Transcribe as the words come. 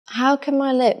How can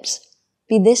my lips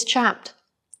be this chapped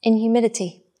in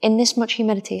humidity? In this much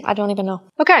humidity? I don't even know.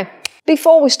 Okay,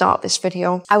 before we start this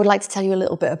video, I would like to tell you a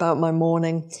little bit about my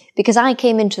morning, because I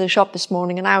came into the shop this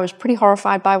morning and I was pretty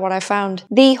horrified by what I found.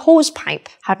 The hose pipe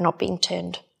had not been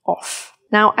turned off.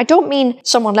 Now, I don't mean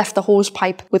someone left the hose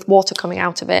pipe with water coming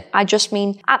out of it. I just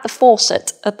mean at the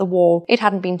faucet at the wall, it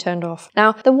hadn't been turned off.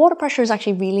 Now, the water pressure is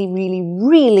actually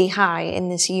really high in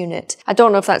this unit. I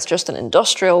don't know if that's just an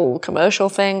industrial, commercial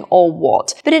thing or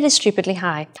what, but it is stupidly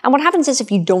high. And what happens is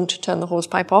if you don't turn the hose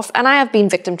pipe off, and I have been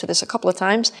victim to this a couple of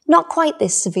times, not quite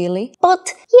this severely,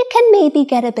 but you can maybe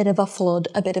get a bit of a flood,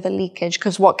 a bit of a leakage,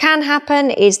 because what can happen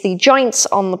is the joints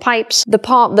on the pipes, the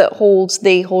part that holds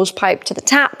the hose pipe to the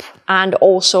tap, and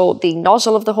also the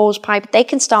nozzle of the hose pipe, they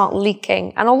can start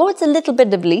leaking. And although it's a little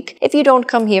bit of leak, if you don't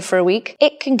come here for a week,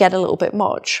 it can get a little bit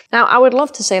much. Now, I would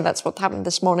love to say that's what happened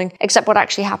this morning, except what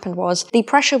actually happened was the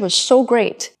pressure was so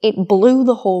great, it blew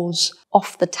the hose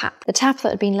off the tap that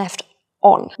had been left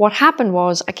on. What happened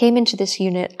was I came into this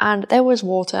unit and there was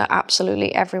water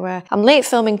absolutely everywhere. I'm late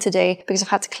filming today because I've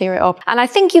had to clear it up. And I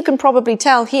think you can probably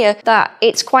tell here that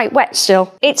it's quite wet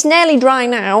still. It's nearly dry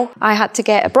now. I had to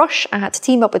get a brush. I had to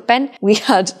team up with Ben. We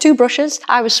had 2 brushes.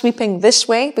 I was sweeping this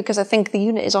way because I think the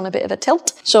unit is on a bit of a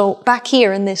tilt. So back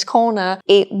here in this corner,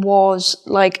 it was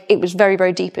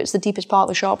very deep. It's the deepest part of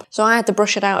the shop. So I had to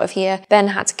brush it out of here. Ben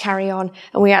had to carry on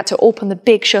and we had to open the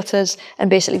big shutters and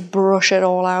basically brush it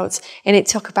all out. And it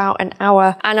took about an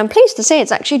hour. And I'm pleased to say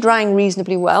it's actually drying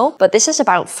reasonably well, but this is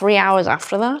about 3 hours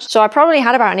after that. So I probably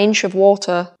had about an inch of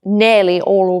water nearly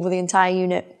all over the entire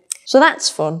unit. So that's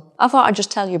fun. I thought I'd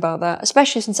just tell you about that,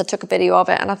 especially since I took a video of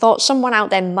it and I thought someone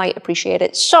out there might appreciate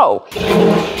it. So,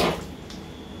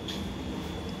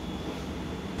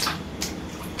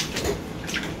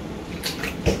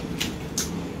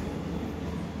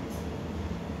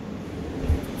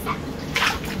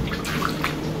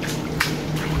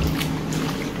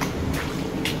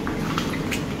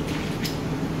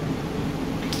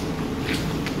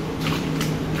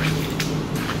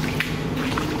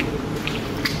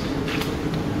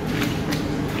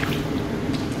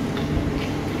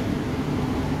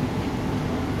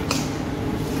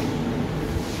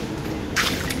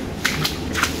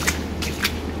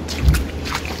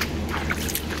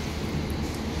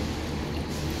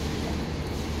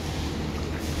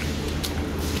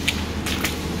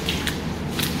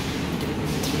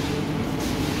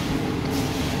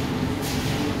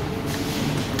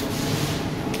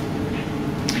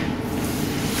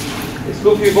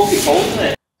 Go for your bucket cold, isn't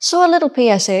it? So a little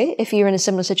PSA, if you're in a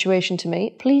similar situation to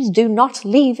me, please do not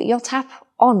leave your tap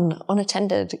on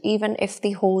unattended, even if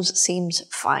the hose seems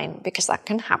fine, because that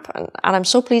can happen. And I'm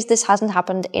so pleased this hasn't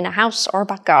happened in a house or a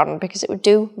back garden because it would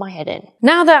do my head in.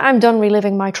 Now that I'm done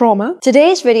reliving my trauma,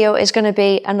 today's video is going to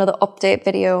be another update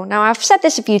video. Now, I've said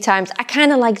this a few times, I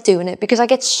kind of like doing it because I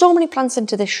get so many plants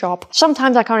into this shop.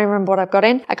 Sometimes I can't even remember what I've got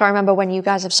in. I can't remember when you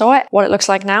guys have saw it, what it looks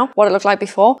like now, what it looked like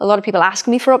before. A lot of people ask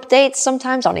me for updates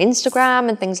sometimes on Instagram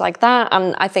and things like that.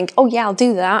 And I think, oh yeah, I'll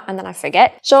do that. And then I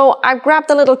forget. So I grabbed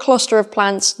a little cluster of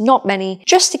plants, not many,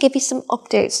 just to give you some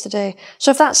updates today.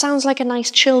 So if that sounds like a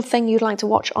nice chilled thing you'd like to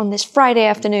watch on this Friday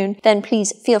afternoon, then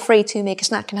please feel free to make a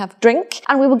snack and have a drink,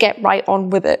 and we will get right on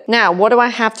with it. Now, what do I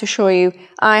have to show you?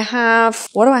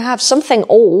 What do I have? Something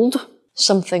old,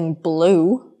 something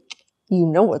blue. You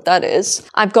know what that is.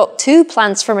 I've got 2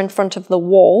 plants from in front of the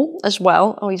wall as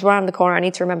well. Oh, he's around the corner. I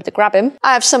need to remember to grab him.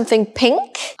 I have something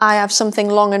pink. I have something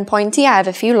long and pointy. I have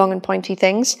a few long and pointy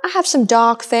things. I have some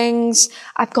dark things.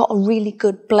 I've got a really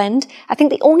good blend. I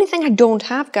think the only thing I don't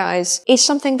have, guys, is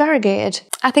something variegated.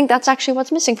 I think that's actually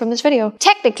what's missing from this video.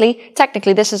 Technically,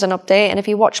 this is an update, and if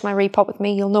you watch my repot with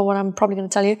me, you'll know what I'm probably going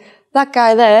to tell you. That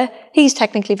guy there, he's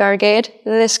technically variegated.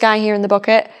 This guy here in the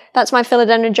bucket, that's my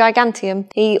Philodendron giganteum.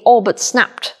 He all but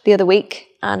snapped the other week,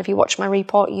 and if you watch my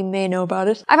report, you may know about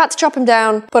it. I've had to chop him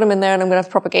down, put him in there, and I'm going to have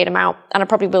to propagate him out. And I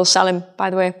probably will sell him,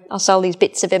 by the way. I'll sell these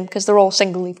bits of him, because they're all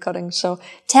single leaf cuttings. So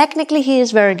technically he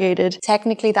is variegated.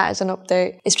 Technically that is an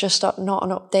update. It's just not an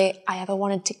update I ever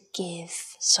wanted to give.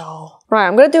 So, right,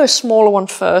 I'm going to do a smaller one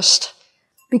first,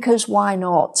 because why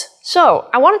not? So,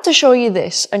 I wanted to show you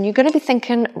this, and you're going to be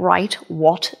thinking, right,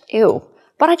 what? Ew.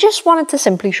 But I just wanted to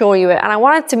simply show you it, and I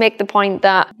wanted to make the point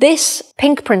that this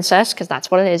pink princess, because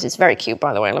that's what it is, it's very cute,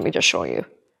 by the way, let me just show you.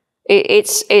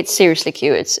 It's seriously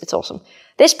cute, it's awesome.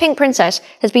 This pink princess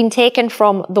has been taken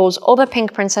from those other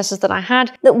pink princesses that I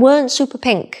had that weren't super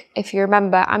pink. If you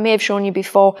remember, I may have shown you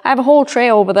before. I have a whole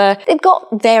tray over there. They've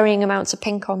got varying amounts of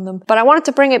pink on them, but I wanted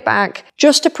to bring it back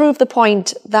just to prove the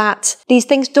point that these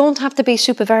things don't have to be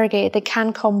super variegated. They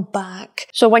can come back.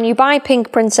 So when you buy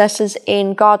pink princesses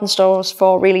in garden stores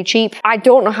for really cheap, I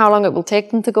don't know how long it will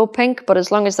take them to go pink, but as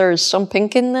long as there is some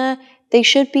pink in there, they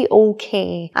should be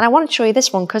okay. And I want to show you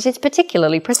this one because it's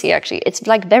particularly pretty, actually. It's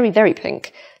like very, very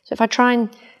pink. So if I try and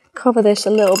cover this a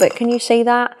little bit, can you see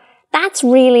that? That's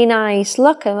really nice.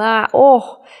 Look at that.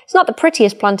 Oh, it's not the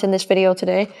prettiest plant in this video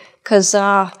today because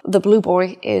the blue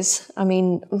boy is, I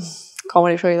mean, can't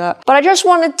wait to show you that. But I just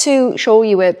wanted to show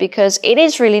you it because it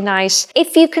is really nice.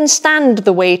 If you can stand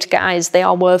the wait, guys, they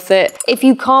are worth it. If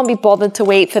you can't be bothered to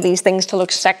wait for these things to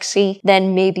look sexy,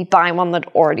 then maybe buy one that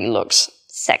already looks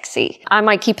sexy. I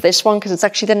might keep this one because it's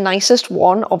actually the nicest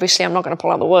one. Obviously, I'm not going to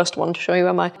pull out the worst one to show you,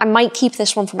 am I? I might keep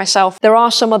this one for myself. There are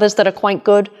some others that are quite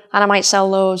good and I might sell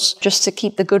those just to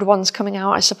keep the good ones coming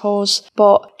out, I suppose.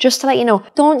 But just to let you know,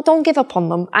 don't give up on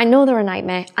them. I know they're a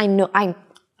nightmare. I know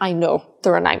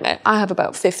they're a nightmare. I have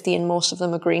about 50 and most of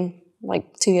them are green. Like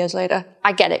 2 years later.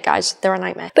 I get it, guys. They're a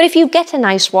nightmare. But if you get a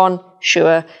nice one,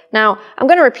 sure. Now, I'm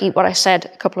going to repeat what I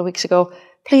said a couple of weeks ago.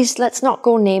 Please, let's not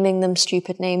go naming them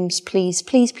stupid names. Please,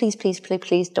 please, please, please, please,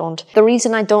 please don't. The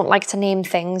reason I don't like to name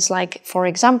things like, for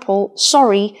example,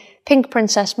 sorry, Pink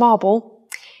Princess Marble,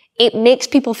 it makes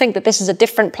people think that this is a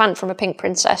different plant from a pink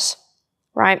princess,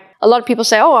 right? A lot of people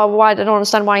say, oh, I don't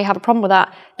understand why you have a problem with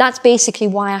that. That's basically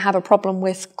why I have a problem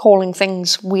with calling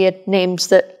things weird names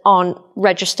that aren't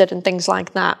registered and things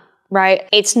like that, right?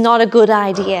 It's not a good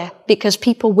idea because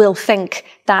people will think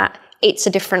that it's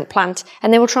a different plant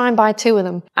and they will try and buy two of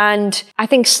them. And I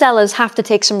think sellers have to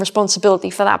take some responsibility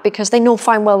for that because they know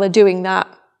fine well they're doing that.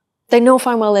 They know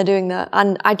fine well they're doing that.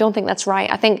 And I don't think that's right.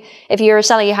 I think if you're a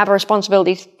seller, you have a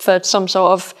responsibility for some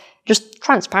sort of just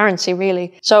transparency,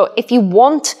 really. So if you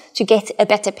want to get a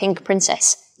better pink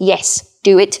princess, yes,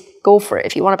 do it. Go for it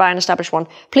if you want to buy an established one.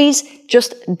 Please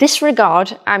just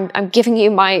disregard. I'm giving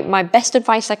you my best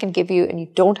advice I can give you and you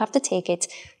don't have to take it.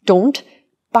 Don't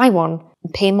buy one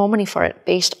and pay more money for it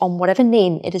based on whatever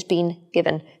name it has been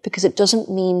given because it doesn't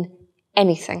mean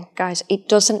anything, guys. It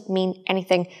doesn't mean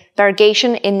anything.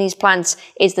 Variegation in these plants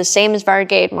is the same as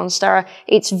variegated monstera.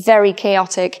 It's very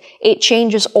chaotic. It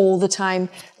changes all the time.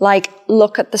 Like,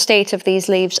 look at the state of these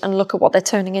leaves and look at what they're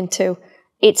turning into.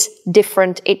 It's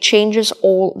different. It changes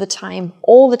all the time.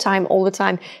 All the time, all the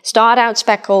time. Start out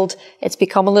speckled. It's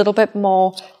become a little bit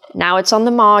more. Now it's on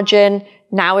the margin.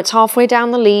 Now it's halfway down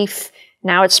the leaf.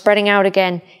 Now it's spreading out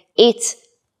again. It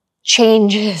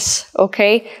changes,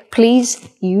 okay? Please,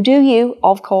 you do you,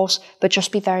 of course, but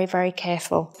just be very, very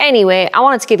careful. Anyway, I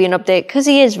wanted to give you an update because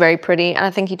he is very pretty and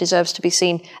I think he deserves to be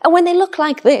seen. And when they look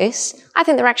like this, I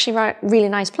think they're actually really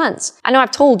nice plants. I know I've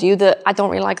told you that I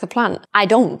don't really like the plant. I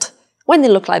don't. When they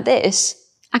look like this,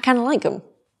 I kind of like them.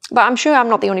 But I'm sure I'm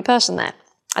not the only person there.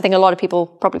 I think a lot of people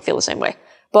probably feel the same way.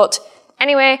 But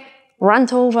anyway,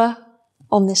 rant over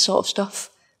on this sort of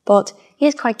stuff. But he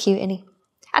is quite cute, isn't he?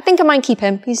 I think I might keep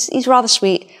him. He's rather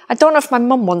sweet. I don't know if my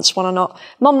mum wants one or not.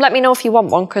 Mum, let me know if you want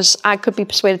one, because I could be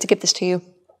persuaded to give this to you.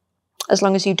 As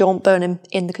long as you don't burn him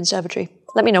in the conservatory.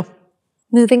 Let me know.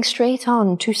 Moving straight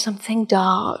on to something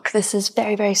dark. This is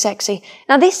very, very sexy.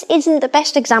 Now, this isn't the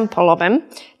best example of him.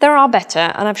 There are better,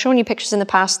 and I've shown you pictures in the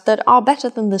past that are better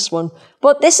than this one.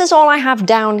 But this is all I have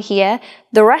down here.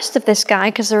 The rest of this guy,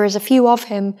 because there is a few of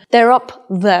him, they're up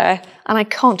there, and I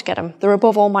can't get them. They're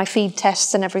above all my feed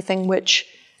tests and everything, which...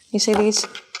 You see these?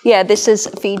 Yeah, this is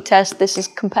a feed test. This is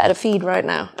competitive feed right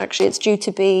now. Actually, it's due to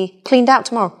be cleaned out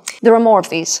tomorrow. There are more of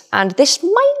these, and this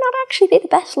might not actually be the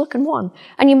best looking one,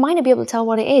 and you might not be able to tell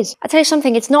what it is. I tell you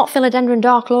something, it's not Philodendron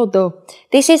Dark Lord though.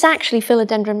 This is actually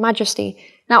Philodendron Majesty.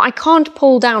 Now, I can't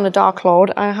pull down a Dark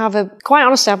Lord. Quite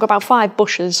honestly, I've got about 5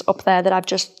 bushes up there that I've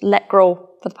just let grow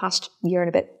for the past year and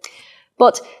a bit.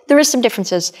 But there is some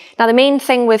differences. Now, the main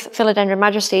thing with Philodendron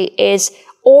Majesty is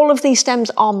all of these stems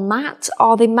are matte.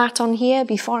 Are they matte on here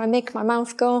before I make my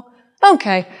mouth go?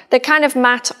 Okay, they're kind of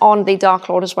matte on the Dark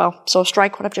Lord as well, so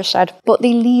strike what I've just said. But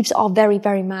the leaves are very,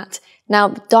 very matte. Now,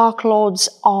 the Dark Lords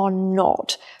are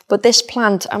not. But this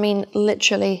plant, I mean,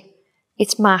 literally,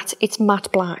 it's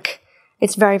matte black.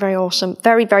 It's very, very awesome.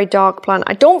 Very, very dark plant.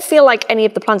 I don't feel like any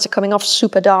of the plants are coming off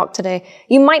super dark today.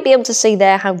 You might be able to see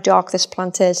there how dark this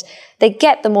plant is. They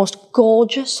get the most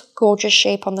gorgeous, gorgeous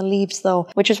shape on the leaves though,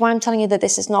 which is why I'm telling you that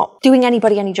this is not doing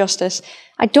anybody any justice.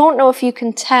 I don't know if you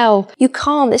can tell. You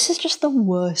can't. This is just the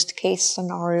worst case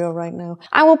scenario right now.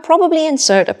 I will probably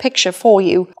insert a picture for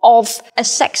you of a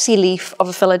sexy leaf of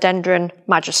a philodendron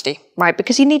majesty, right?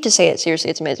 Because you need to see it.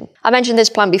 Seriously, it's amazing. I mentioned this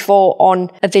plant before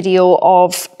on a video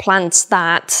of plants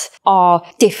that are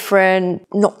different,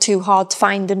 not too hard to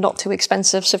find and not too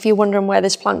expensive. So if you're wondering where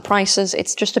this plant prices,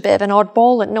 it's just a bit of an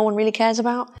oddball that no one really cares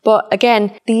about. But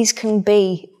again, these can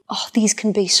be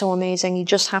so amazing. You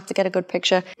just have to get a good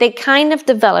picture. They kind of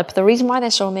develop, the reason why they're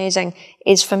so amazing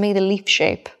is for me the leaf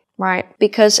shape, right?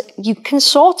 Because you can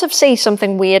sort of see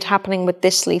something weird happening with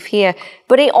this leaf here,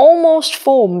 but it almost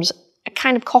forms a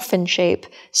kind of coffin shape,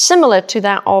 similar to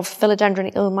that of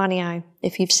Philodendron illmanii,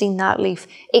 if you've seen that leaf.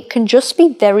 It can just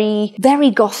be very, very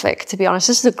gothic, to be honest.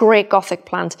 This is a great gothic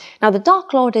plant. Now, the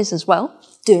Dark Lord is as well.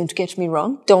 Don't get me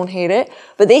wrong, don't hate it.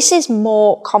 But this is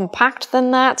more compact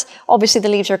than that. Obviously, the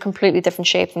leaves are a completely different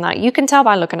shape than that. You can tell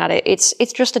by looking at it.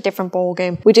 It's just a different ball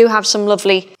game. We do have some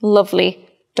lovely, lovely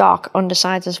dark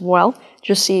undersides as well,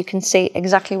 just so you can see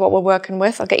exactly what we're working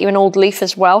with. I'll get you an old leaf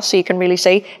as well, so you can really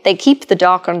see. They keep the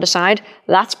dark underside.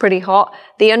 That's pretty hot.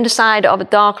 The underside of a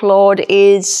Dark Lord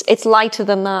it's lighter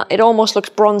than that. It almost looks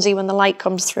bronzy when the light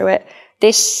comes through it.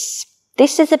 This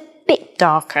is a bit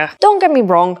darker. Don't get me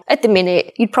wrong, at the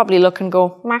minute, you'd probably look and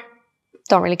go, meh,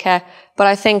 don't really care. But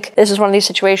I think this is one of these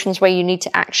situations where you need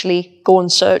to actually go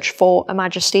and search for a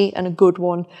majesty and a good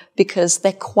one, because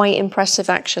they're quite impressive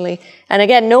actually. And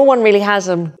again, no one really has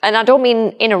them. And I don't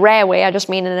mean in a rare way, I just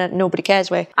mean in a nobody cares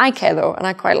way. I care though, and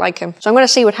I quite like him. So I'm going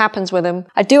to see what happens with him.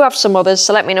 I do have some others,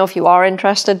 so let me know if you are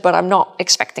interested, but I'm not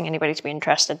expecting anybody to be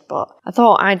interested. But I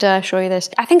thought I'd show you this.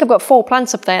 I think I've got 4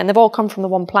 plants up there, and they've all come from the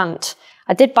one plant.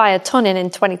 I did buy a ton in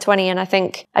 2020, and I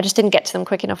think I just didn't get to them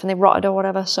quick enough and they rotted or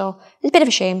whatever, so it's a bit of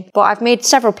a shame. But I've made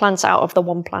several plants out of the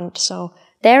one plant, so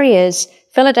there he is,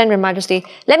 Philodendron Majesty.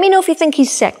 Let me know if you think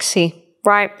he's sexy,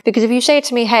 right? Because if you say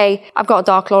to me, hey, I've got a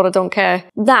Dark Lord, I don't care,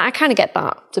 that I kind of get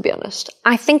that, to be honest.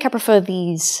 I think I prefer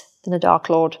these than a Dark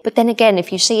Lord. But then again,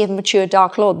 if you see a mature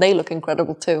Dark Lord, they look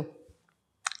incredible too.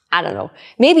 I don't know.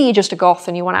 Maybe you're just a goth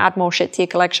and you want to add more shit to your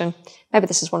collection. Maybe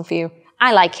this is one for you.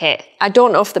 I like it. I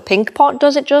don't know if the pink pot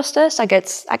does it justice. I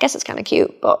guess it's kind of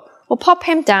cute, but we'll pop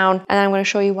him down and I'm going to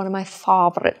show you one of my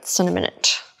favorites in a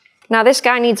minute. Now this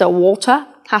guy needs a water,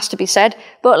 has to be said,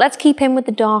 but let's keep him with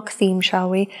the dark theme,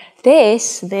 shall we?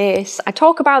 This, I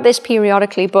talk about this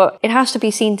periodically, but it has to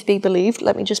be seen to be believed.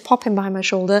 Let me just pop him behind my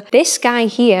shoulder. This guy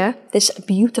here, this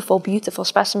beautiful, beautiful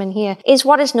specimen here, is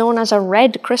what is known as a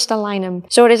red crystallinum.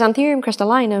 So it is Anthurium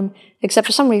crystallinum, except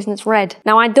for some reason it's red.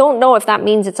 Now I don't know if that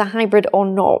means it's a hybrid or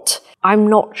not. I'm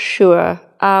not sure.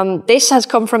 This has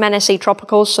come from NSE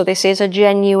Tropicals, so this is a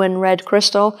genuine red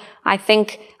crystal. I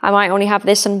think I might only have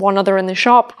this and one other in the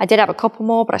shop. I did have a couple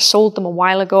more, but I sold them a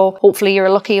while ago. Hopefully you're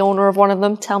a lucky owner of one of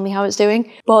them. Tell me how it's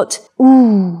doing. But,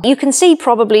 ooh, you can see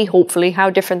probably, hopefully, how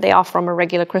different they are from a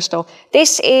regular crystal.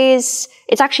 It's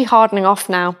actually hardening off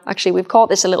now. Actually, we've caught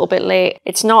this a little bit late.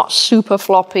 It's not super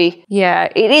floppy. Yeah,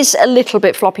 it is a little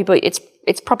bit floppy, but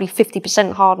it's probably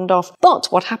 50% hardened off. But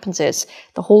what happens is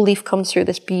the whole leaf comes through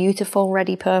this beautiful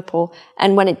reddy purple.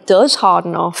 And when it does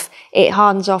harden off, it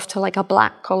hardens off to like a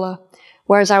black color.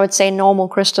 Whereas I would say normal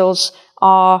crystals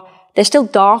they're still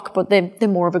dark, but they're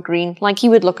more of a green. Like you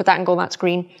would look at that and go, that's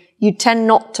green. You tend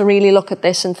not to really look at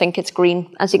this and think it's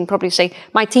green, as you can probably see.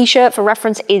 My t-shirt, for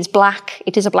reference, is black.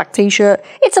 It is a black t-shirt.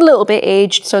 It's a little bit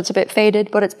aged, so it's a bit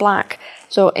faded, but it's black.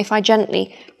 So if I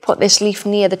gently put this leaf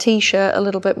near the t-shirt a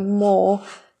little bit more,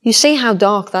 you see how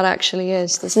dark that actually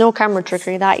is. There's no camera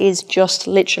trickery. That is just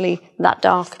literally that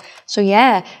dark. So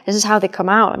yeah, this is how they come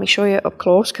out. Let me show you up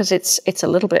close, because it's a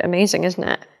little bit amazing, isn't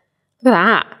it? Look at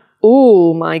that.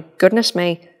 Oh my goodness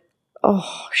me.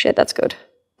 Oh shit, that's good.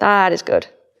 That is good.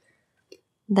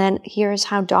 Then here's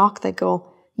how dark they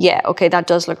go. Yeah, okay, that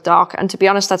does look dark. And to be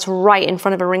honest, that's right in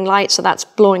front of a ring light, so that's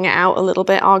blowing it out a little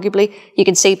bit, arguably. You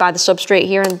can see by the substrate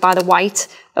here and by the white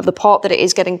of the pot that it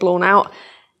is getting blown out.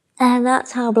 And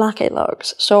that's how black it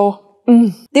looks. So,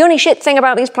 The only shit thing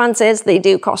about these plants is they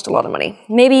do cost a lot of money.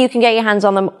 Maybe you can get your hands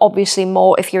on them, obviously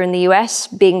more if you're in the US,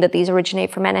 being that these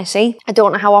originate from NSE. I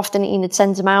don't know how often Enid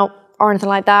sends them out or anything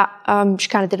like that. She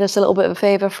kind of did us a little bit of a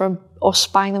favour from us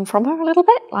buying them from her a little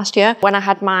bit last year. When I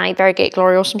had my Variegate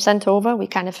Gloriosum sent over, we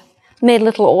kind of made a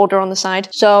little order on the side.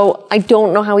 So I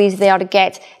don't know how easy they are to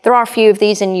get. There are a few of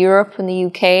these in Europe and the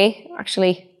UK.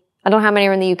 Actually, I don't know how many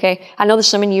are in the UK. I know there's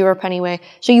some in Europe anyway.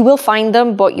 So you will find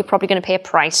them, but you're probably going to pay a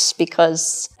price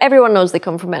because everyone knows they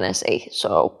come from NSE.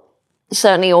 So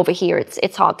certainly over here,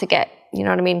 it's hard to get You know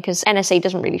what I mean? Because NSA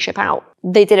doesn't really ship out.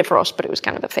 They did it for us, but it was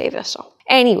kind of a favor. So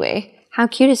anyway, how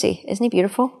cute is he? Isn't he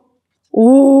beautiful?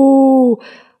 Ooh,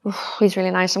 he's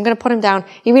really nice. I'm going to put him down.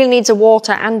 He really needs a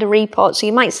water and a repot. So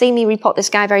you might see me repot this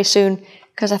guy very soon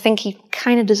because I think he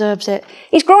kind of deserves it.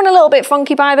 He's grown a little bit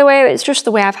funky, by the way. It's just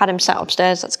the way I've had him set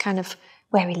upstairs. That's kind of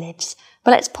where he lives.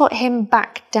 But let's put him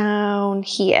back down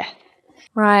here.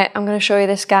 Right, I'm going to show you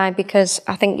this guy because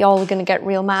I think y'all are going to get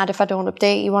real mad if I don't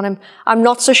update you on him. I'm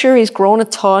not so sure he's grown a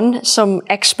ton. Some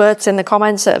experts in the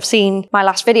comments that have seen my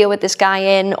last video with this guy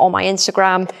in or my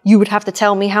Instagram, you would have to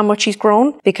tell me how much he's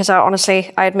grown because I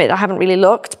admit I haven't really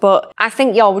looked, but I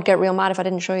think y'all would get real mad if I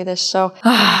didn't show you this. So,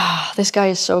 this guy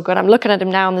is so good. I'm looking at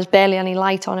him now and there's barely any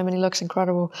light on him and he looks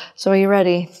incredible. So are you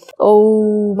ready?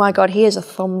 Oh my God, he is a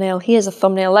thumbnail. He is a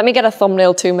thumbnail. Let me get a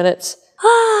thumbnail 2 minutes.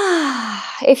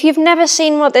 If you've never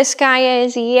seen what this guy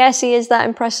is, yes, he is that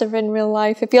impressive in real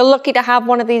life. If you're lucky to have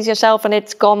one of these yourself and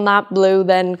it's gone that blue,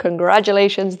 then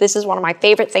congratulations. This is one of my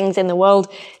favorite things in the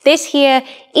world. This here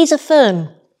is a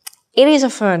fern. It is a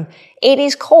fern. It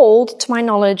is called, to my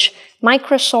knowledge,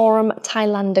 Microsorum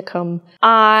thailandicum.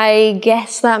 I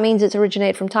guess that means it's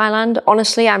originated from Thailand.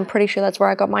 Honestly, I'm pretty sure that's where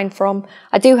I got mine from.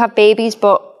 I do have babies,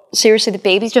 but seriously, the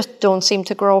babies just don't seem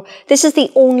to grow. This is the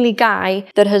only guy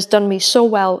that has done me so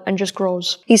well and just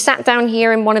grows. He's sat down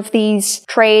here in one of these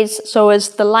trays, so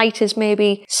as the light is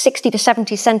maybe 60 to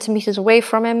 70 centimeters away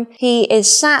from him, he is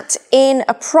sat in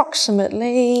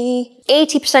approximately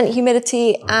 80%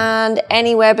 humidity and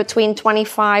anywhere between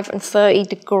 25 and 30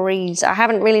 degrees. I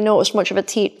haven't really noticed much of a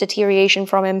deterioration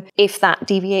from him if that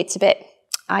deviates a bit,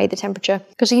 i.e. the temperature,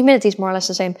 because the humidity is more or less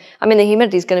the same. I mean, the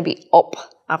humidity is going to be up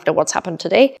after what's happened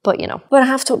today, but you know. But I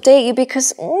have to update you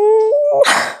because,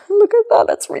 look at that,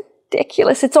 that's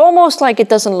ridiculous. It's almost like it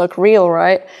doesn't look real,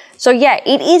 right? So yeah,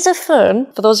 it is a fern,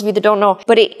 for those of you that don't know,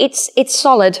 but it's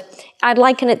solid. I'd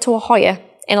liken it to a Hoya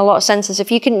in a lot of senses.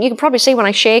 If you can probably see when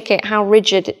I shake it how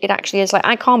rigid it actually is. Like,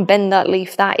 I can't bend that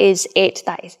leaf. That is it.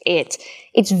 That is it.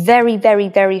 It's very, very,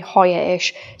 very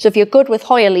Hoya-ish. So if you're good with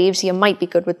Hoya leaves, you might be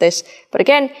good with this. But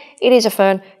again, it is a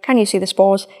fern. Can you see the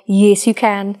spores? Yes, you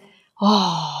can.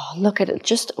 Oh, look at it.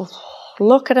 Just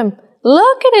look at him.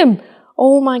 Look at him.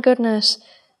 Oh my goodness.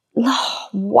 Oh,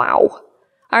 wow.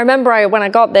 I remember when I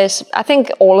got this, I think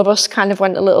all of us kind of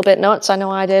went a little bit nuts. I know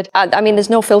I did. I mean,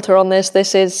 there's no filter on this.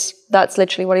 That's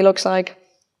literally what he looks like.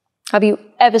 Have you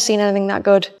ever seen anything that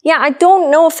good? Yeah, I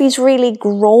don't know if he's really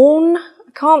grown.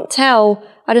 I can't tell.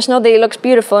 I just know that he looks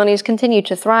beautiful and he's continued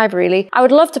to thrive, really. I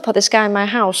would love to put this guy in my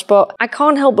house, but I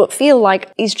can't help but feel like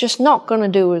he's just not going to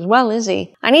do as well, is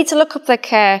he? I need to look up the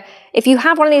care. If you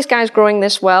have one of these guys growing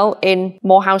this well in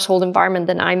more household environment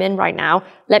than I'm in right now,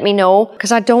 let me know,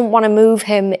 because I don't want to move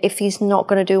him if he's not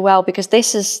going to do well, because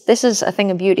this is a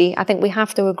thing of beauty. I think we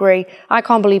have to agree. I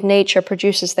can't believe nature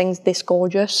produces things this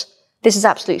gorgeous. This is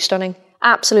absolutely stunning.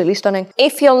 Absolutely stunning.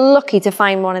 If you're lucky to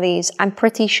find one of these, I'm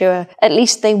pretty sure, at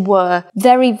least they were,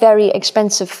 very, very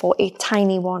expensive for a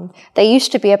tiny one. They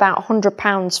used to be about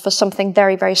 £100 for something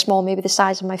very, very small, maybe the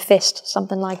size of my fist,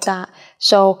 something like that.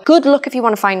 So good luck if you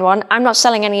want to find one. I'm not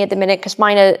selling any at the minute because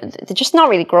mine they're just not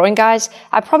really growing, guys.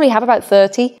 I probably have about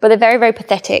 30, but they're very, very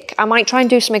pathetic. I might try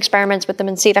and do some experiments with them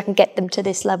and see if I can get them to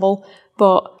this level.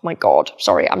 But my God,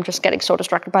 sorry, I'm just getting so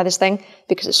distracted by this thing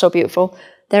because it's so beautiful.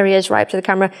 There he is, right up to the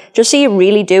camera. Just so you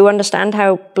really do understand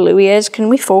how blue he is. Can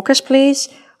we focus, please?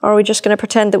 Or are we just going to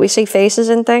pretend that we see faces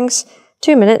and things?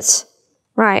 2 minutes.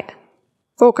 Right.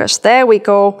 Focus. There we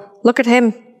go. Look at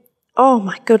him. Oh,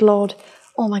 my good Lord.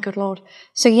 Oh, my good Lord.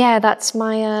 So, yeah, that's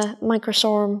my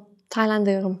Microsorum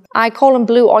thailandicum. I call him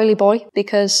Blue Oily Boy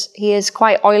because he is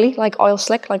quite oily, like oil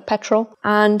slick, like petrol,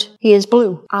 and he is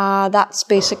blue. That's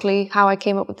basically how I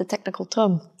came up with the technical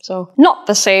term. So not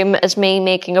the same as me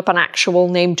making up an actual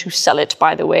name to sell it,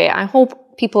 by the way. I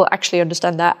hope people actually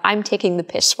understand that. I'm taking the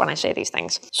piss when I say these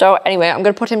things. So anyway, I'm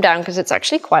going to put him down because it's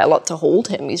actually quite a lot to hold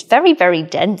him. He's very, very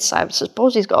dense. I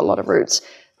suppose he's got a lot of roots.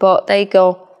 But there you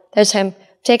go. There's him.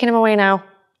 Taking him away now.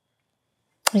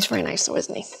 He's very nice though,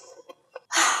 isn't he?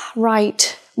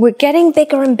 Right, we're getting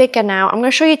bigger and bigger now. I'm going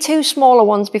to show you 2 smaller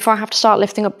ones before I have to start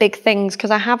lifting up big things,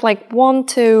 because I have like 1,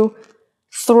 2,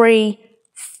 3,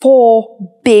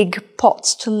 4 big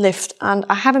pots to lift, and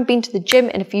I haven't been to the gym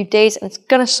in a few days and it's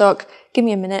going to suck. Give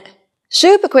me a minute.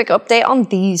 Super quick update on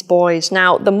these boys.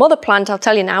 Now, the mother plant, I'll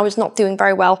tell you now, is not doing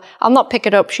very well. I'll not pick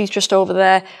it up. She's just over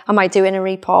there. I might do in a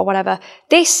repot or whatever.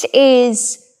 This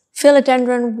is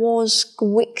Philodendron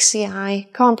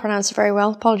Warwicksii. Can't pronounce it very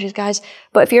well. Apologies, guys.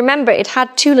 But if you remember, it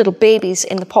had 2 little babies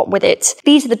in the pot with it.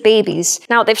 These are the babies.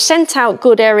 Now, they've sent out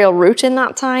good aerial root in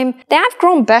that time. They have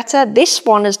grown better. This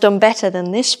one has done better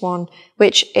than this one,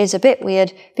 which is a bit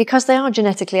weird because they are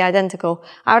genetically identical.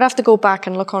 I would have to go back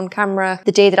and look on camera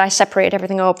the day that I separated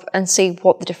everything up and see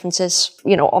what the difference is,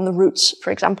 you know, on the roots,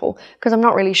 for example, because I'm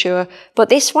not really sure. But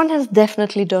this one has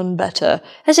definitely done better.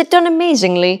 Has it done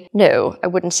amazingly? No, I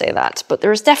wouldn't say that. But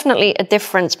there is definitely a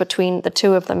difference between the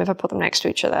two of them if I put them next to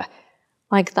each other.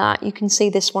 Like that. You can see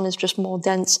this one is just more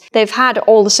dense. They've had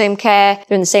all the same care,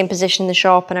 they're in the same position in the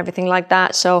shop and everything like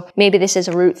that, so maybe this is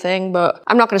a root thing, but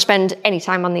I'm not going to spend any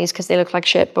time on these because they look like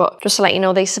shit, but just to let you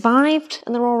know, they survived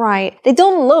and they're alright. They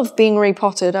don't love being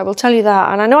repotted, I will tell you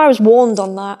that, and I know I was warned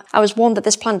on that. I was warned that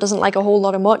this plant doesn't like a whole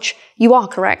lot of much. You are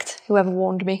correct, whoever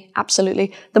warned me,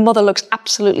 absolutely. The mother looks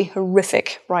absolutely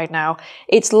horrific right now.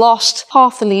 It's lost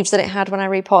half the leaves that it had when I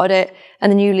repotted it, and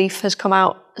the new leaf has come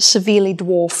out severely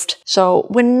dwarfed. So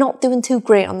we're not doing too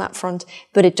great on that front,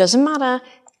 but it doesn't matter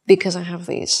because I have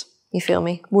these. You feel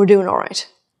me? We're doing all right.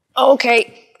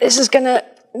 Okay, this is gonna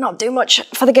not do much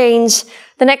for the gains.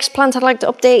 The next plant I'd like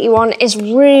to update you on is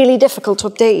really difficult to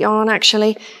update you on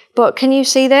actually, but can you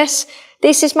see this?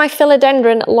 This is my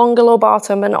philodendron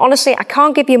longilobatum, and honestly, I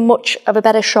can't give you much of a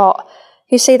better shot.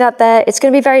 You see that there? It's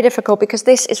gonna be very difficult because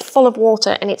this is full of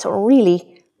water and it's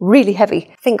really heavy.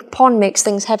 I think pond makes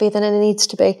things heavier than it needs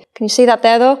to be. Can you see that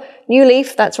there though? New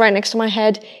leaf, that's right next to my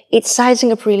head. It's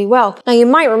sizing up really well. Now you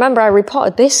might remember I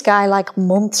repotted this guy like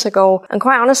months ago, and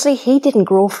quite honestly, he didn't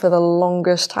grow for the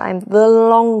longest time.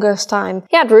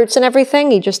 He had roots and everything,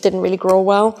 he just didn't really grow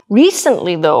well.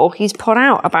 Recently though, he's put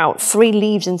out about 3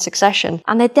 leaves in succession,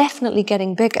 and they're definitely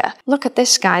getting bigger. Look at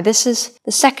this guy, this is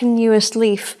the second newest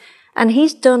leaf. And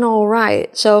he's done all right.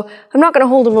 So I'm not going to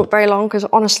hold him up very long because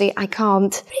honestly, I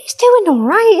can't. But he's doing all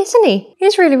right, isn't he?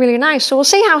 He's really nice. So we'll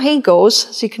see how he goes.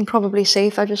 As you can probably see,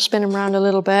 if I just spin him around a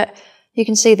little bit, you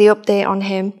can see the update on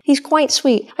him. He's quite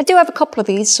sweet. I do have a couple of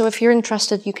these, so if you're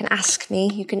interested, you can ask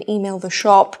me. You can email the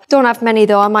shop. Don't have many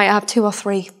though. I might have 2 or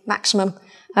 3 maximum.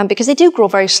 Because they do grow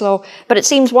very slow, but it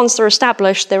seems once they're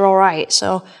established, they're all right. So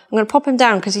I'm going to pop him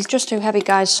down because he's just too heavy,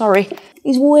 guys. Sorry.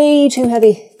 He's way too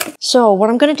heavy. So what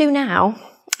I'm going to do now,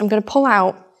 I'm going to pull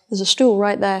out, there's a stool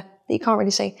right there that you can't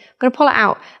really see. I'm going to pull it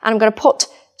out and I'm going to put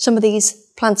some of these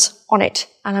plants on it,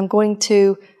 and I'm going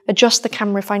to adjust the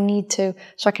camera if I need to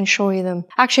so I can show you them.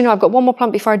 Actually, no, I've got one more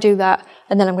plant before I do that,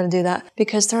 and then I'm going to do that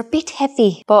because they're a bit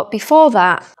heavy. But before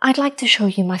that, I'd like to show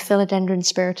you my Philodendron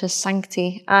Spiritus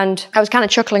Sancti. And I was kind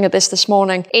of chuckling at this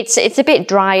morning. It's a bit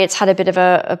dry. It's had a bit of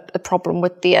a problem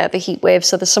with the heat wave,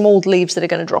 so there's some old leaves that are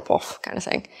going to drop off kind of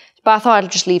thing. But I thought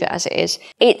I'd just leave it as it is.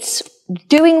 It's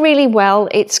doing really well.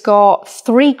 It's got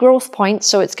 3 growth points,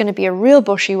 so it's going to be a real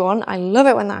bushy one. I love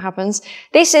it when that happens.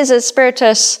 This is a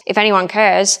Spiritus, if anyone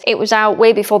cares. It was out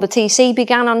way before the TC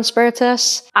began on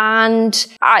Spiritus, and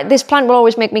this plant will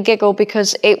always make me giggle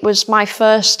because it was my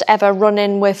first ever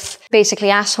run-in with basically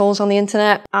assholes on the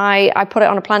internet. I put it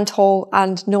on a plant haul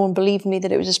and no one believed me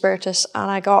that it was a Spiritus, and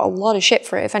I got a lot of shit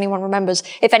for it, if anyone remembers,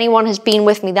 if anyone has been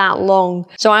with me that long.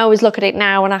 So I always look at it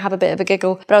now and I have a bit of a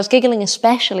giggle, but I was giggling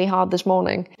especially hard this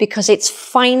morning because it's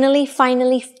finally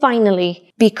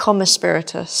become a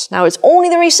Spiritus. Now it's only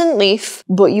the recent leaf,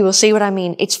 but you will see what I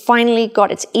mean. It's finally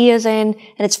got its ears in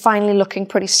and it's finally looking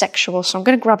pretty sexual, so I'm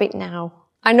going to grab it now.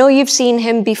 I know you've seen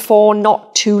him before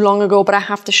not too long ago, but I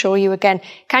have to show you again.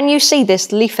 Can you see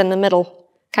this leaf in the middle?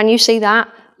 Can you see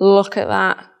that? Look at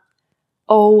that.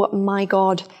 Oh my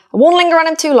God. I won't linger on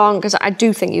him too long because I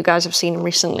do think you guys have seen him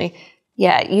recently.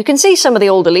 Yeah, you can see some of the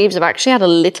older leaves have actually had a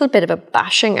little bit of a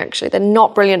bashing, actually. They're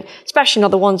not brilliant, especially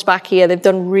not the ones back here. They've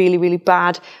done really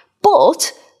bad.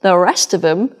 But the rest of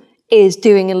them is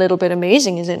doing a little bit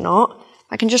amazing, is it not?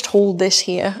 I can just hold this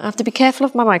here. I have to be careful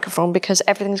of my microphone because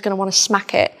everything's going to want to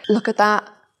smack it. Look at that.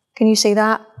 Can you see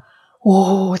that?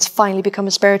 Oh, it's finally become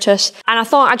a Spiritus. And I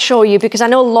thought I'd show you because I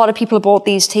know a lot of people have bought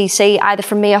these TC, either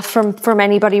from me or from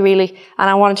anybody really. And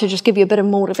I wanted to just give you a bit of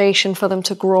motivation for them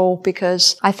to grow,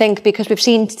 because I think because we've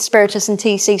seen Spiritus and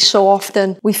TC so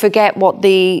often, we forget what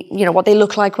they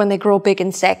look like when they grow big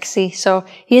and sexy. So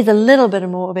here's a little bit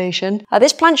of motivation.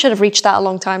 This plant should have reached that a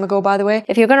long time ago, by the way.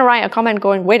 If you're going to write a comment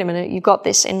going, wait a minute, you got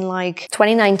this in like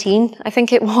 2019, I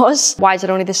think it was. Why is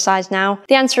it only this size now?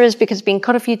 The answer is because it's been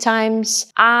cut a few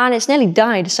times and it's nearly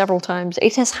died several times.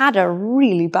 It has had a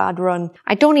really bad run.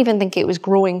 I don't even think it was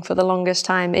growing for the longest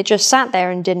time. It just sat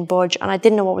there and didn't budge, and I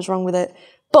didn't know what was wrong with it.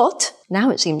 But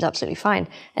now it seems absolutely fine.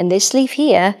 And this leaf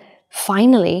here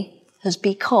finally has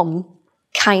become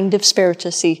kind of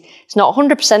Spiritus-y. It's not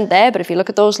 100% there, but if you look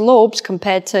at those lobes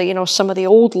compared to, you know, some of the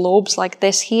old lobes like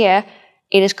this here,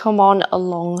 it has come on a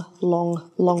long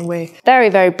way.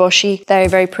 Very bushy,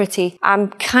 very pretty. I'm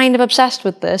kind of obsessed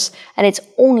with this, and it's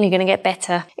only going to get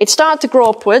better. It started to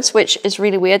grow upwards, which is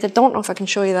really weird. I don't know if I can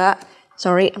show you that.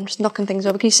 Sorry, I'm just knocking things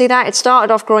over. Can you see that? It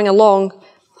started off growing along,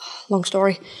 long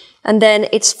story, and then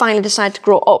it's finally decided to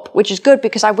grow up, which is good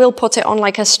because I will put it on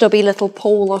like a stubby little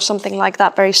pole or something like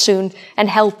that very soon and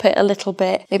help it a little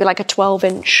bit. Maybe like a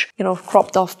 12-inch, you know,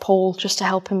 cropped off pole just to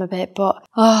help him a bit. But,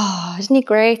 oh, isn't he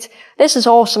great? This is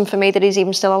awesome for me that he's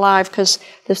even still alive because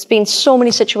there's been so many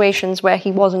situations where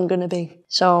he wasn't going to be.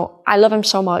 So I love him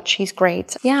so much. He's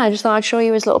great. Yeah, I just thought I'd show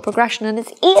you his little progression and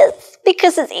his ears,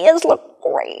 because his ears look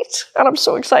great. And I'm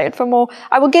so excited for more.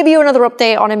 I will give you another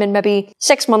update on him in maybe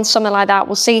 6 months, something like that.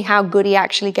 We'll see how good he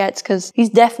actually gets because he's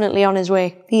definitely on his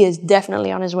way. He is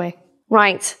definitely on his way.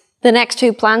 Right. The next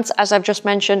 2 plants, as I've just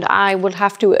mentioned, I will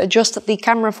have to adjust the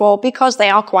camera for because they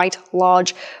are quite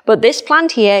large. But this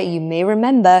plant here, you may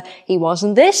remember, he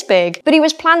wasn't this big, but he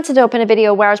was planted up in a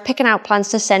video where I was picking out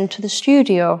plants to send to the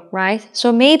studio, right?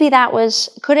 So maybe that was,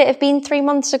 could it have been 3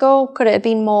 months ago? Could it have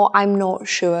been more? I'm not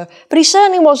sure. But he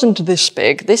certainly wasn't this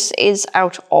big. This is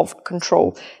out of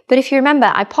control. But if you remember,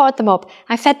 I potted them up,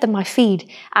 I fed them my feed,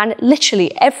 and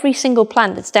literally every single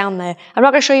plant that's down there, I'm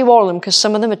not going to show you all of them because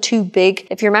some of them are too big.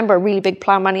 If you remember a really big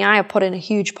plant mania, I put in a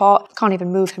huge pot. I can't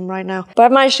even move him right now. But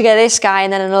I've managed to get this guy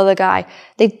and then another guy.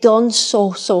 They've done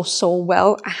so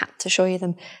well. I had to show you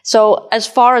them. So as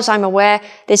far as I'm aware,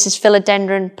 this is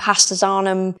Philodendron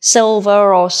Pasterzanum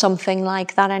Silver or something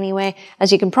like that anyway.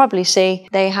 As you can probably see,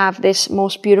 they have this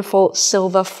most beautiful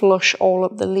silver flush all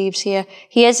up the leaves here.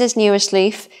 Here's his newest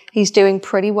leaf. He's doing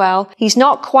pretty well. He's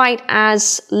not quite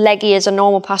as leggy as a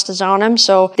normal Pasterzanum,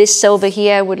 so this silver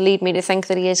here would lead me to think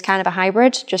that he is kind of a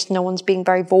hybrid, just no one's being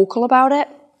very vocal about it.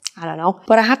 I don't know.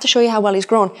 But I have to show you how well he's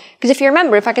grown. Because if you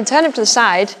remember, if I can turn him to the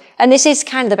side, and this is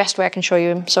kind of the best way I can show you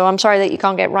him, so I'm sorry that you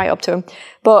can't get right up to him.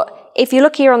 But if you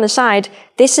look here on the side,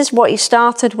 this is what he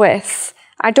started with.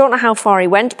 I don't know how far he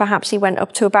went. Perhaps he went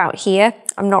up to about here.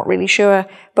 I'm not really sure.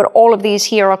 But all of these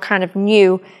here are kind of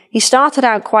new. He started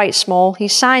out quite small.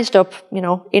 He's sized up, you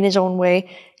know, in his own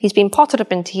way. He's been potted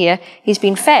up into here. He's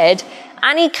been fed.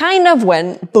 And he kind of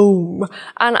went boom.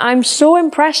 And I'm so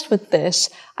impressed with this.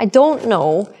 I don't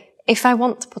know if I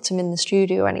want to put him in the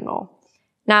studio anymore.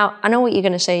 Now, I know what you're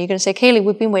going to say. You're going to say, Kaylee,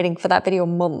 we've been waiting for that video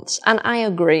months. And I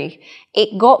agree.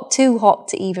 It got too hot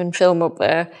to even film up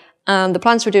there. And the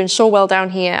plants were doing so well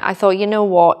down here, I thought, you know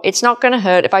what, it's not going to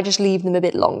hurt if I just leave them a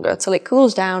bit longer till it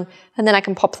cools down, and then I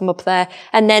can pop them up there.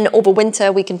 And then over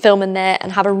winter, we can film in there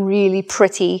and have a really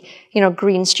pretty, you know,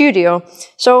 green studio.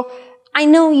 So I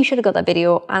know you should have got that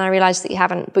video, and I realized that you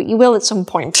haven't, but you will at some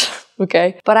point,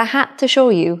 okay? But I had to show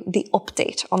you the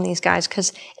update on these guys,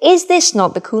 because is this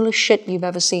not the coolest shit you've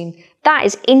ever seen? That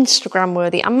is Instagram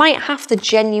worthy. I might have to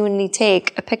genuinely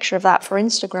take a picture of that for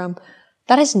Instagram.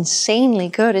 That is insanely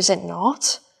good, is it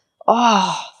not?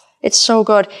 Oh, it's so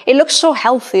good. It looks so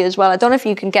healthy as well. I don't know if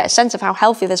you can get a sense of how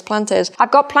healthy this plant is.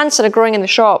 I've got plants that are growing in the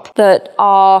shop that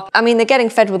are, I mean, they're getting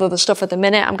fed with other stuff at the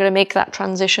minute. I'm going to make that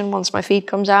transition once my feed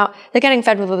comes out. They're getting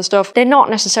fed with other stuff. They're not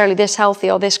necessarily this healthy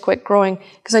or this quick growing,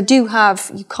 because I do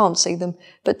have, you can't see them,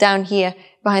 but down here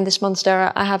behind this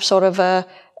monstera, I have sort of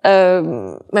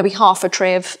maybe half a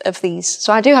tray of these.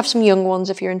 So I do have some young ones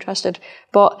if you're interested.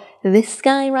 But this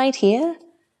guy right here,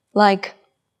 like,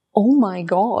 oh my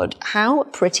God, how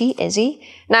pretty is he?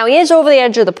 Now he is over the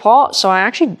edge of the pot, so I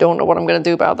actually don't know what I'm going to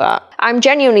do about that. I'm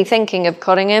genuinely thinking of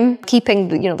cutting him, keeping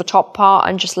the, you know, the top part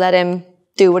and just let him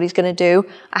do what he's going to do.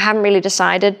 I haven't really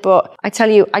decided, but I tell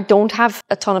you, I don't have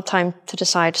a ton of time to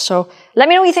decide. So let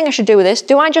me know what you think I should do with this.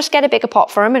 Do I just get a bigger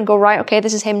pot for him and go, right, okay,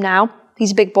 this is him now.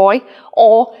 He's a big boy.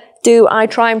 Or do I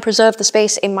try and preserve the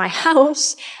space in my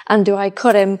house, and do I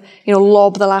cut him, you know,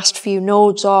 lob the last few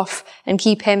nodes off and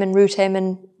keep him and root him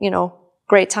and, you know,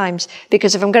 great times?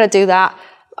 Because if I'm going to do that,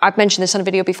 I've mentioned this on a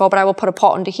video before, but I will put a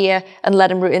pot under here and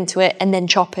let him root into it and then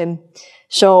chop him.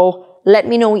 So let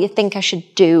me know what you think I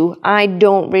should do. I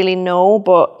don't really know,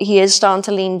 but he is starting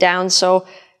to lean down. So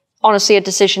honestly, a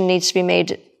decision needs to be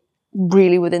made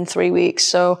really within 3 weeks.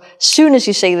 So as soon as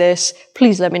you see this,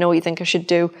 please let me know what you think I should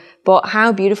do. But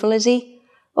how beautiful is he?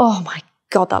 Oh my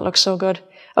God, that looks so good.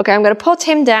 Okay, I'm going to put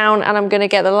him down and I'm going to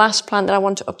get the last plant that I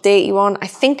want to update you on. I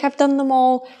think I've done them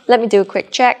all. Let me do a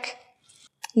quick check.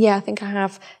 Yeah, I think I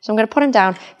have. So I'm going to put him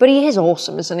down. But he is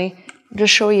awesome, isn't he? I'll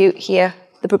just show you here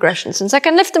the progression. Since I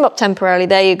can lift him up temporarily,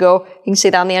 there you go. You can see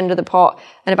that on the end of the pot.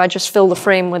 And if I just fill the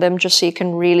frame with him, just so you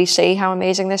can really see how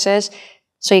amazing this is.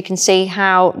 So you can see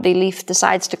how the leaf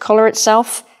decides to color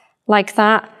itself like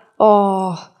that.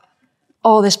 Oh,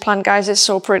 this plant, guys, is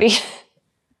so pretty.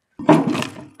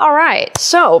 All right,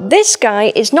 so this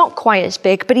guy is not quite as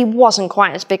big, but he wasn't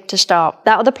quite as big to start.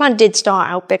 That other plant did start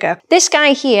out bigger. This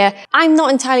guy here, I'm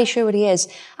not entirely sure what he is.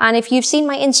 And if you've seen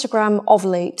my Instagram of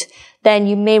late, then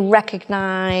you may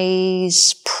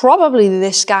recognize probably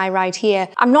this guy right here.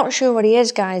 I'm not sure what he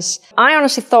is, guys. I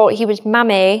honestly thought he was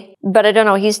Mame, but I don't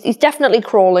know. He's definitely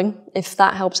crawling, if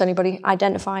that helps anybody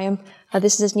identify him.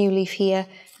 This is his new leaf here,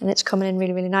 and it's coming in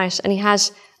really, really nice. And he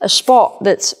has a spot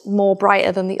that's more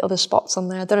brighter than the other spots on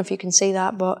there. I don't know if you can see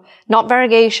that, but not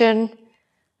variegation.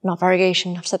 Not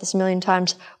variegation, I've said this a million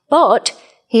times. But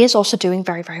he is also doing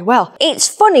very, very well. It's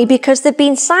funny because they've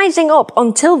been sizing up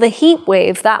until the heat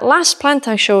wave. That last plant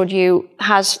I showed you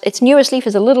has, its newest leaf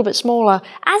is a little bit smaller,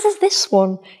 as is this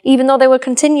one, even though they were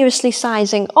continuously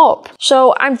sizing up.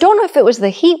 So I don't know if it was the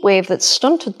heat wave that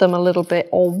stunted them a little bit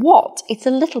or what. It's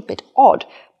a little bit odd.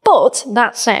 But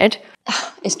that said,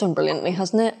 it's done brilliantly,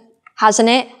 hasn't it? Hasn't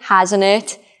it? Hasn't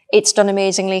it? It's done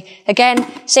amazingly. Again,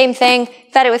 same thing,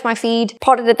 fed it with my feed,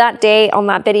 potted it that day on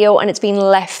that video, and it's been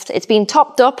left. It's been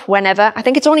topped up whenever. I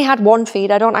think it's only had one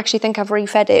feed. I don't actually think I've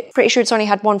refed it. Pretty sure it's only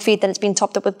had one feed, then it's been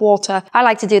topped up with water. I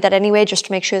like to do that anyway, just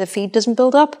to make sure the feed doesn't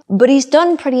build up. But he's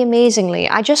done pretty amazingly.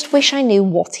 I just wish I knew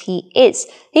what he is.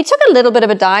 He took a little bit of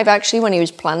a dive, actually, when he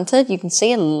was planted. You can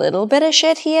see a little bit of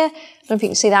shit here. I don't know if you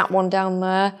can see that one down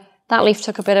there. That leaf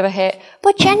took a bit of a hit,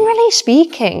 but generally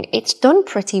speaking, it's done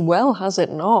pretty well, has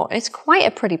it not? It's quite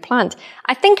a pretty plant.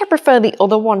 I think I prefer the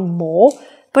other one more,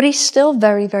 but he's still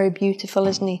very, very beautiful,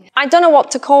 isn't he? I don't know what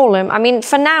to call him. I mean,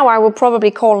 for now, I will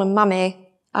probably call him Mame,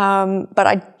 but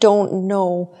I don't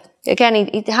know. Again,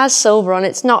 he has silver on it.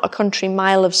 It's not a country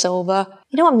mile of silver.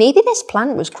 You know what? Maybe this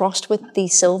plant was crossed with the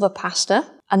silver pasta,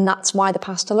 and that's why the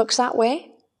pasta looks that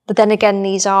way. But then again,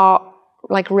 these are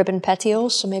like ribbon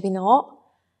petioles, so maybe not.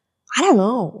 I don't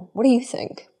know. What do you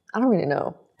think? I don't really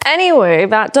know. Anyway,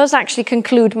 that does actually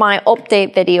conclude my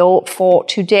update video for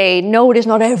today. No, it is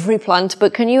not every plant,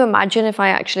 but can you imagine if I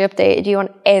actually updated you on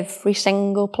every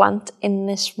single plant in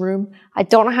this room? I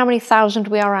don't know how many thousand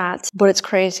we are at, but it's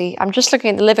crazy. I'm just looking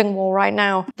at the living wall right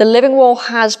now. The living wall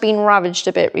has been ravaged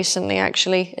a bit recently,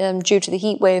 actually, due to the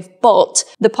heat wave, but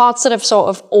the parts that have sort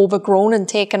of overgrown and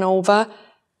taken over,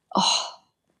 oh,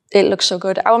 it looks so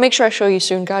good. I will make sure I show you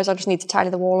soon, guys. I just need to tidy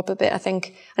the wall up a bit, I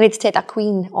think. I need to take that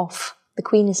queen off. The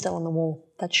queen is still on the wall.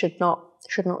 That should not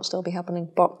still be happening.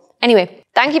 But anyway,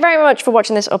 thank you very much for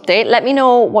watching this update. Let me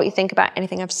know what you think about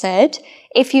anything I've said.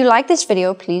 If you like this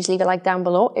video, please leave a like down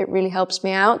below. It really helps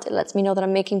me out. It lets me know that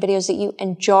I'm making videos that you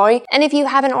enjoy. And if you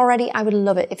haven't already, I would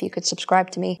love it if you could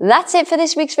subscribe to me. That's it for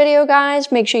this week's video,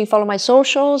 guys. Make sure you follow my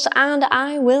socials, and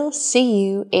I will see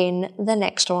you in the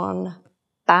next one.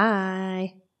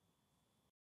 Bye.